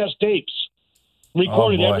VHS tapes.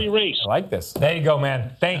 Recorded every race. I like this. There you go,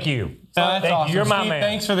 man. Thank you. That's awesome. You're my Steve, man.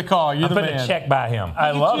 thanks for the call. You're I'm the putting man. a check by him.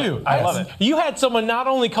 I love it. I love it. You had someone not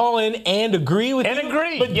only call in and agree with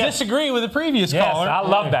but yes. disagree with the previous Yes, caller. I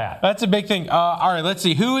love that. That's a big thing. All right, let's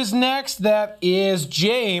see. Who is next? That is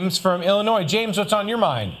James from Illinois. James, what's on your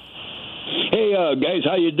mind? Hey, guys,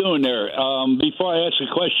 how you doing there? Before I ask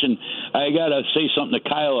a question, I got to say something to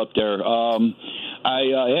Kyle up there.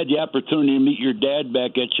 I had the opportunity to meet your dad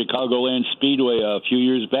back at Chicagoland Speedway a few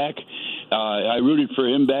years back. I rooted for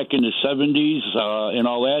him back in the 70s and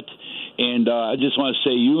all that. And I just want to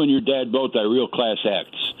say you and your dad both are real class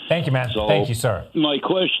acts. Thank you, man. So Thank you, sir. My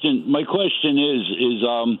question is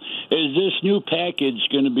this new package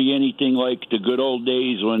going to be anything like the good old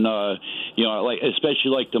days when like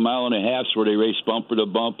especially like the mile and a half where they race bumper to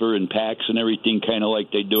bumper and packs and everything, kind of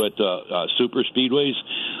like they do at the super speedways,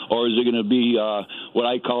 or is it going to be what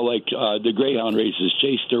I call like the greyhound races,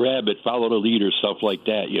 chase the rabbit, follow the leader, stuff like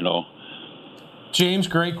that, James,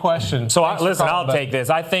 great question. So I'll take this.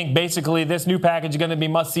 I think basically this new package is going to be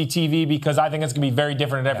must-see TV because I think it's going to be very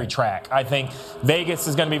different at every track. I think Vegas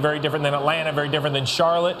is going to be very different than Atlanta, very different than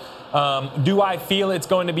Charlotte. Do I feel it's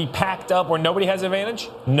going to be packed up where nobody has an advantage?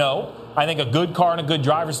 No. I think a good car and a good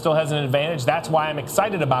driver still has an advantage. That's why I'm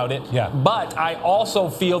excited about it. Yeah. But I also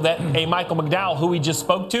feel that a Michael McDowell, who we just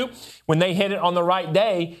spoke to, when they hit it on the right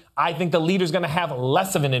day, I think the leader's going to have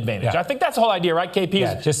less of an advantage. Yeah. I think that's the whole idea, right, KP?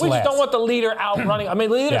 Yeah, we just don't want the leader out running. I mean,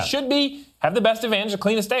 the leader Yeah. should have the best advantage, the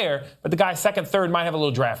cleanest air, but the guy second, third might have a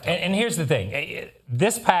little draft. And here's the thing.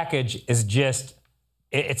 This package is just,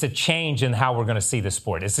 it's a change in how we're going to see the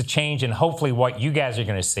sport. It's a change in hopefully what you guys are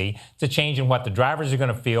going to see. It's a change in what the drivers are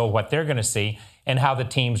going to feel, what they're going to see, and how the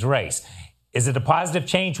teams race. Is it a positive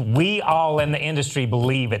change? We all in the industry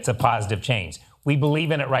believe it's a positive change. We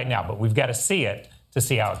believe in it right now, but we've got to see it to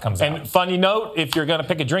see how it comes out. And funny note, if you're going to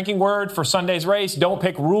pick a drinking word for Sunday's race, don't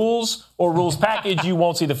pick rules or rules package. You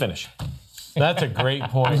won't see the finish. That's a great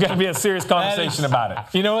point. There's going to be a serious conversation about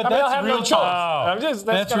it. You know what? That's real talk.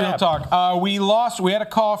 That's real talk. We had a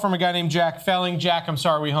call from a guy named Jack Felling. Jack, I'm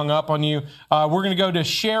sorry we hung up on you. We're going to go to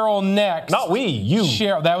Cheryl next. Not we, you.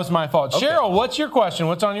 Cheryl, that was my fault. Okay. Cheryl, what's your question?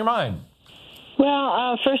 What's on your mind?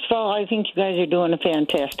 Well, first of all, I think you guys are doing a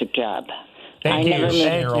fantastic job. Thank you.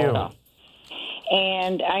 Thank you.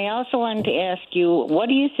 And I also wanted to ask you, what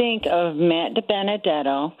do you think of Matt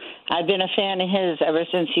DiBenedetto? I've been a fan of his ever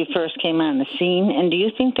since he first came on the scene. And do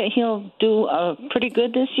you think that he'll do pretty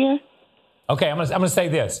good this year? Okay, I'm gonna say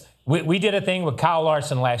this. We did a thing with Kyle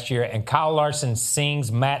Larson last year, and Kyle Larson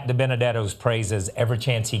sings Matt DiBenedetto's praises every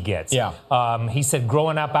chance he gets. Yeah. He said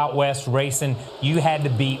growing up out west racing, you had to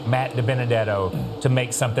beat Matt DiBenedetto to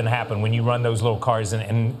make something happen when you run those little cars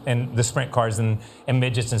and the sprint cars and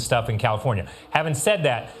midgets and stuff in California. Having said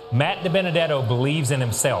that, Matt DiBenedetto believes in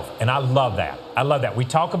himself, and I love that. I love that. We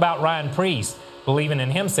talk about Ryan Preece believing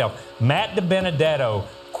in himself. Matt DiBenedetto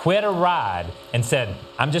quit a ride and said,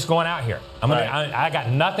 I'm just going out here. I got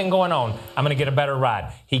nothing going on. I'm going to get a better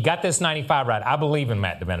ride. He got this 95 ride. I believe in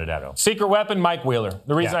Matt DiBenedetto. Secret weapon, Mike Wheeler.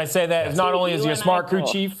 The reason I say that is not only is he a smart crew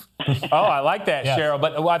chief. Oh, I like that, Cheryl.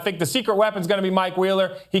 But I think the secret weapon is going to be Mike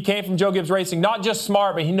Wheeler. He came from Joe Gibbs Racing, not just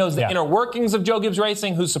smart, but he knows the inner workings of Joe Gibbs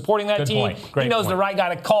Racing, who's supporting that team. He knows the right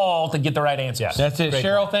guy to call to get the right answers. That's it. Great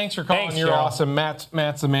Cheryl, point. thanks for calling. You're Cheryl. awesome.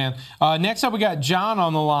 Matt's the man. Next up, we got John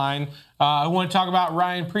on the line. I want to talk about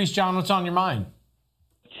Ryan Preece. John, what's on your mind?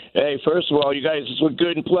 Hey, first of all, you guys look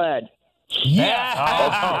good in plaid.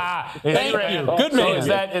 Yeah. Thank you. Good man.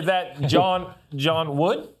 So is that John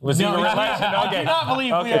Wood? Was he related? I do not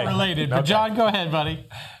believe we are related. But John, go ahead, buddy.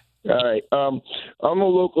 All right. I'm a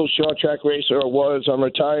local short track racer, or was. I'm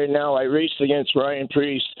retired now. I raced against Ryan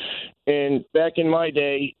Preece. And back in my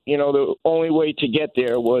day, the only way to get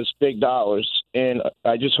there was big dollars. And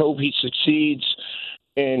I just hope he succeeds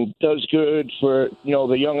and does good for,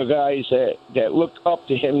 the younger guys that look up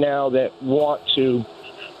to him now, that want to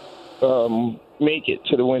make it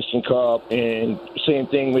to the Winston Cup. And same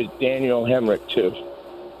thing with Daniel Hemrick, too.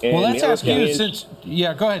 And well, let's ask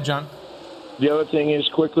you go ahead, John. The other thing is,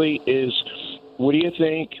 quickly, what do you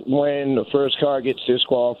think when the first car gets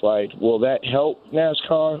disqualified? Will that help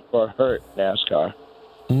NASCAR or hurt NASCAR?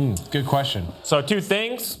 Good question. So 2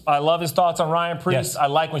 things. I love his thoughts on Ryan Preece. Yes. I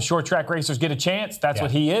like when short track racers get a chance. That's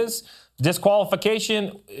what he is.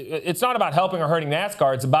 Disqualification, it's not about helping or hurting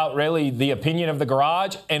NASCAR. It's about really the opinion of the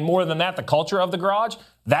garage, and more than that, the culture of the garage.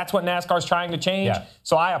 That's what NASCAR's trying to change. Yeah.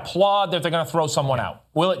 So I applaud that they're going to throw someone out.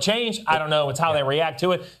 Will it change? I don't know. It's how they react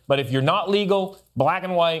to it. But if you're not legal, black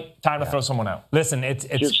and white, time to throw someone out. Listen, it's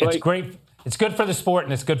great. It's good for the sport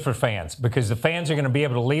and it's good for fans because the fans are going to be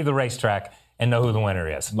able to leave the racetrack and know who the winner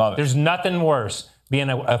is. Love it. There's nothing worse being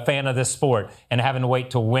a fan of this sport and having to wait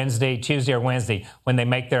till Tuesday or Wednesday, when they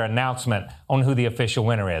make their announcement on who the official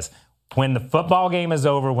winner is. When the football game is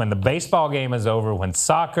over, when the baseball game is over, when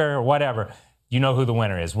soccer or whatever, you know who the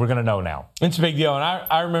winner is. We're going to know now. It's a big deal. And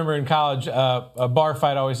I remember in college, a bar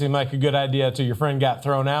fight always seemed like a good idea until your friend got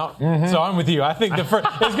thrown out. Mm-hmm. So I'm with you. I think it's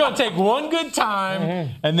going to take one good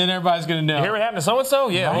time, and then everybody's going to know. You hear what happened to so-and-so?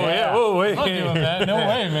 Yeah. Oh, yeah. Oh, wait. I'm not doing that. No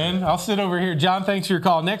way, man. I'll sit over here. John, thanks for your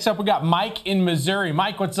call. Next up, we got Mike in Missouri.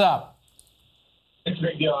 Mike, what's up?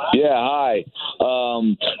 Yeah, hi.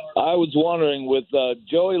 I was wondering, with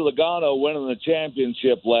Joey Logano winning the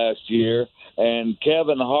championship last year and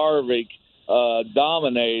Kevin Harvick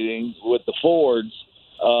dominating with the Fords,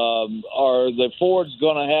 are the Fords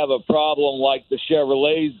going to have a problem like the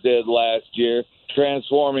Chevrolets did last year,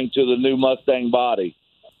 transforming to the new Mustang body?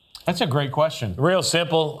 That's a great question. Real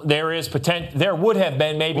simple. There would have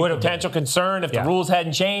been potential concern if the rules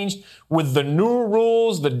hadn't changed. With the new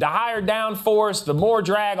rules, the higher downforce, the more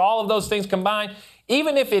drag, all of those things combined,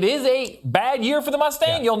 even if it is a bad year for the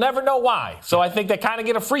Mustang, you'll never know why. So I think they kind of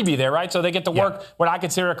get a freebie there, right? So they get to work what I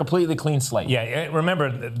consider a completely clean slate. Yeah,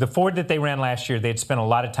 remember, the Ford that they ran last year, they'd spent a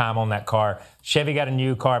lot of time on that car. Chevy got a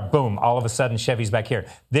new car, boom, all of a sudden Chevy's back here.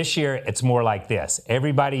 This year, it's more like this.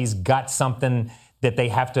 Everybody's got something that they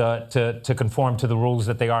have to conform to the rules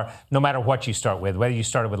that they are, no matter what you start with, whether you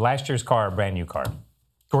started with last year's car or a brand new car.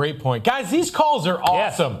 Great point. Guys, these calls are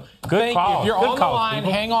awesome. Yes. Good call. If you're Good on call, the line,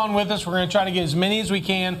 people. hang on with us. We're going to try to get as many as we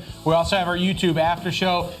can. We also have our YouTube after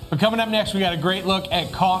show. But coming up next, we got a great look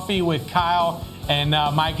at coffee with Kyle and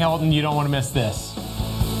Mike Helton. You don't want to miss this.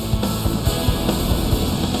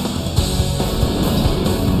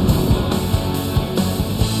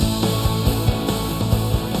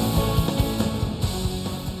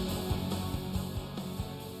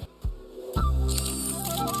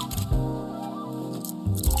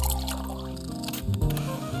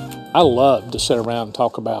 I love to sit around and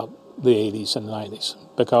talk about the 80s and 90s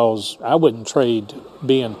because I wouldn't trade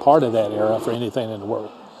being part of that era for anything in the world.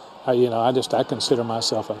 I consider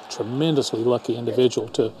myself a tremendously lucky individual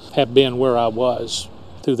to have been where I was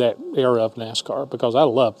through that era of NASCAR because I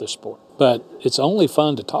love this sport. But it's only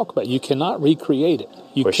fun to talk about. You cannot recreate it.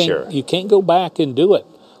 You can't go back and do it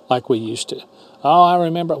like we used to. Oh, I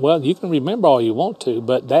remember. Well, you can remember all you want to,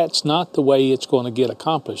 but that's not the way it's going to get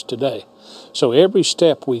accomplished today. So every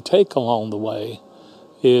step we take along the way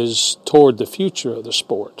is toward the future of the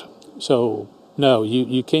sport. So, no,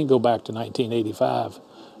 you can't go back to 1985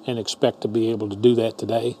 and expect to be able to do that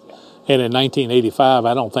today. And in 1985,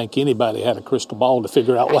 I don't think anybody had a crystal ball to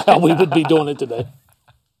figure out how we would be doing it today.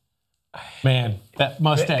 Man, that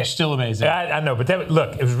mustache still amazing. I know, but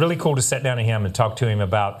look, it was really cool to sit down to him and talk to him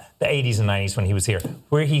about the 80s and 90s when he was here,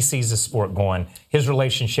 where he sees the sport going, his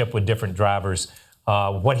relationship with different drivers,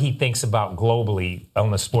 what he thinks about globally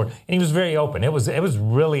on the sport. And he was very open. It was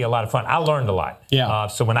really a lot of fun. I learned a lot. Yeah.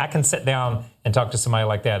 So when I can sit down and talk to somebody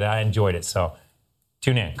like that, I enjoyed it. So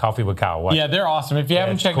tune in, Coffee with Kyle. Yeah, they're awesome. If you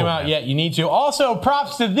haven't checked them out yet, you need to. Also,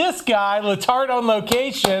 props to this guy, Letard on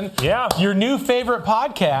Location. Yeah. Your new favorite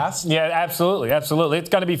podcast. Yeah, absolutely. Absolutely. It's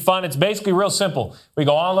going to be fun. It's basically real simple. We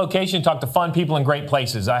go on location, talk to fun people in great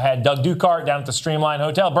places. I had Doug Ducart down at the Streamline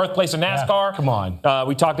Hotel, birthplace of NASCAR. Yeah, come on.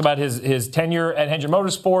 We talked about his tenure at Hendrick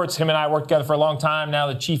Motorsports. Him and I worked together for a long time. Now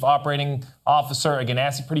the Chief Operating Officer at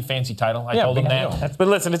Ganassi. Pretty fancy title. I told him that. But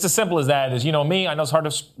listen, it's as simple as that. As you know me, I know it's hard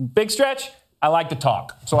to big stretch. I like to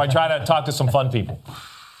talk, so I try to talk to some fun people.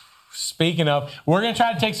 Speaking of, we're going to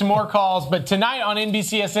try to take some more calls, but tonight on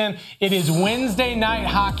NBCSN, it is Wednesday night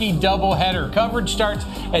hockey doubleheader. Coverage starts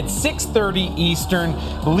at 6:30 Eastern,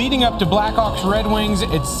 leading up to Blackhawks Red Wings at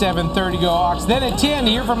 7:30 Go Hawks. Then at 10,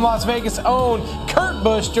 hear from Las Vegas' own Kurt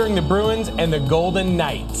Busch during the Bruins and the Golden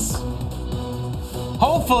Knights.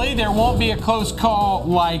 Hopefully, there won't be a close call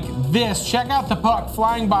like this. Check out the puck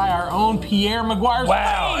flying by our own Pierre Maguire's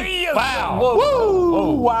face. Wow. Woo!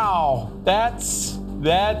 Whoa. Wow. That's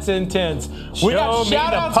intense. We got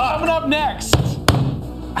shout-outs coming up next.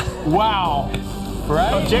 Wow.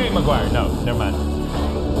 Right? Oh, Jerry Maguire. No, never mind.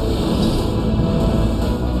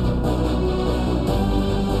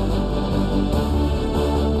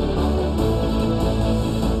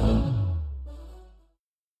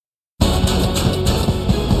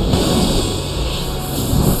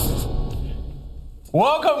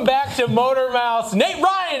 Welcome back to Motor Mouth. Nate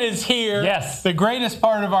Ryan is here. Yes. The greatest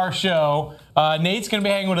part of our show. Nate's going to be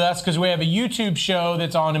hanging with us because we have a YouTube show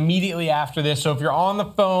that's on immediately after this. So if you're on the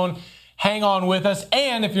phone, hang on with us.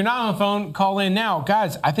 And if you're not on the phone, call in now.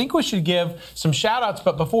 Guys, I think we should give some shout-outs.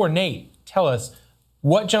 But before, Nate, tell us,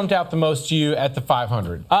 what jumped out the most to you at the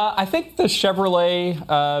 500? I think the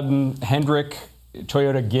Chevrolet Hendrick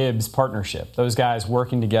Toyota-Gibbs partnership, those guys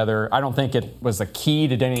working together. I don't think it was the key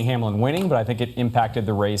to Denny Hamlin winning, but I think it impacted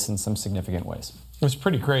the race in some significant ways. It was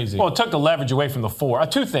pretty crazy. Well, it took the leverage away from the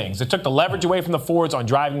Ford. Two things. It took the leverage away from the Fords on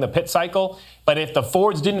driving the pit cycle, but if the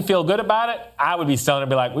Fords didn't feel good about it, I would be selling it and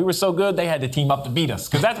be like, we were so good, they had to team up to beat us.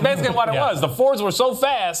 Because that's basically what it was. The Fords were so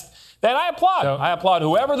fast that I applaud. I applaud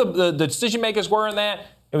whoever the decision makers were in that.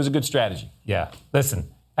 It was a good strategy. Yeah.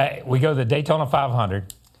 Listen, we go to the Daytona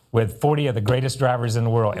 500 with 40 of the greatest drivers in the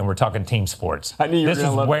world, and we're talking team sports. I knew you were This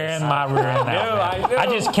is wearing my rear end out. I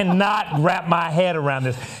just cannot wrap my head around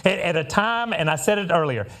this. At a time, and I said it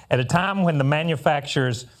earlier, at a time when the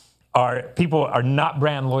manufacturers people are not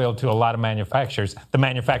brand loyal to a lot of manufacturers. The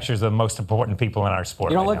manufacturers are the most important people in our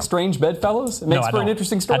sport. You don't like strange bedfellows? It makes for an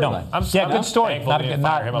interesting storyline. Good story. Not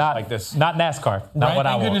NASCAR. Not what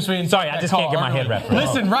I want. Sorry, I just can't get my head wrapped around it.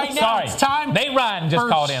 Listen, right now it's time. Nate Ryan just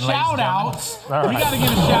called in. Shout-outs. We got to give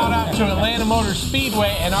a shout-out to Atlanta Motor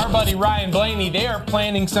Speedway and our buddy Ryan Blaney. They are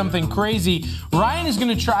planning something crazy. Ryan is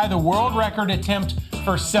going to try the world record attempt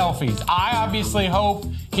for selfies. I obviously hope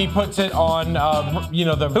he puts it on,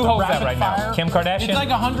 the Who holds that rapid right fire. now? Kim Kardashian? It's like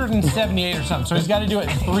 178 or something, so he's got to do it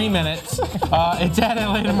in 3 minutes. It's at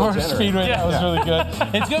Atlanta Motor Speedway. That was really good.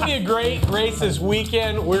 It's going to be a great race this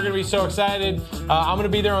weekend. We're going to be so excited. I'm going to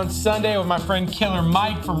be there on Sunday with my friend Killer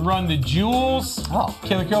Mike from Run the Jewels. Oh.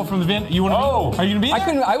 Killer Kill from the Vin. You want to be? Are you going to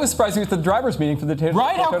be there? I was surprised with the drivers' meeting for the Daytona.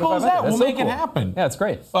 Right? How cool is that? We'll make it cool. happen. Yeah, it's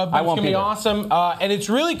great. It's going to be awesome. And it's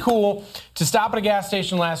really cool to stop at a gas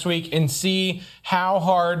station last week and see how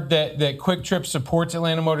hard that Quick Trip supports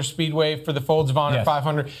Atlanta Motor Speedway for the Folds of Honor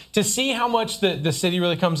 500. To see how much the city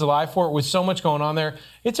really comes alive for it with so much going on there,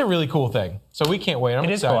 it's a really cool thing. So we can't wait. I'm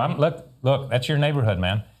excited. Cool. Look, that's your neighborhood,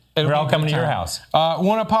 man. We're all coming to your house.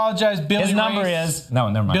 Want to apologize, Billy Race. His number is... No,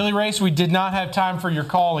 never mind. Billy Race, we did not have time for your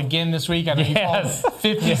call again this week. I know you called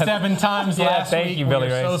 57 times last week. Thank you, Billy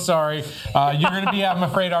Race. So sorry. You're going to be, I'm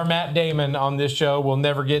afraid, our Matt Damon on this show. We'll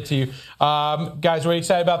never get to you. Guys, what are you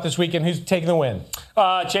excited about this weekend? Who's taking the win?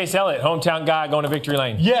 Chase Elliott, hometown guy, going to victory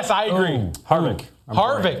lane. Yes, I agree. Harvick.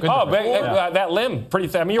 That limb, pretty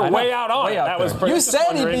thin. I mean, you're way out on it. That was pretty. You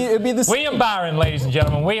said it'd be the William Byron, ladies and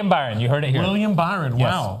gentlemen. William Byron. You heard it here. William Byron.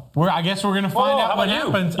 Wow. I guess we're going to find out what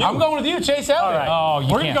happens. I'm going with you, Chase Elliott. All right.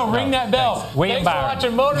 We're going to go ring that bell. Thanks. William Byron. Thanks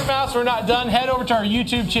for watching Motor Mouse. We're not done. Head over to our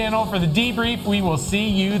YouTube channel for the debrief. We will see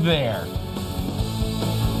you there.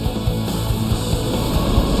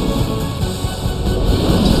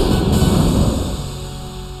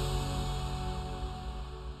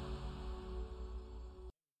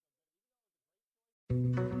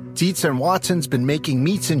 Dietz & Watson's been making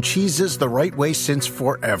meats and cheeses the right way since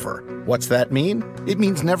forever. What's that mean? It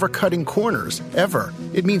means never cutting corners, ever.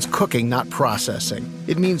 It means cooking, not processing.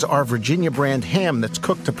 It means our Virginia brand ham that's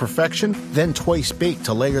cooked to perfection, then twice baked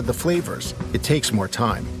to layer the flavors. It takes more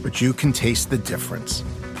time, but you can taste the difference.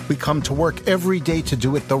 We come to work every day to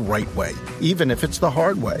do it the right way, even if it's the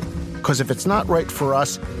hard way. Because if it's not right for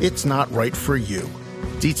us, it's not right for you.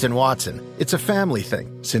 Dietz & Watson, it's a family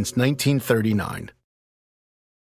thing since 1939.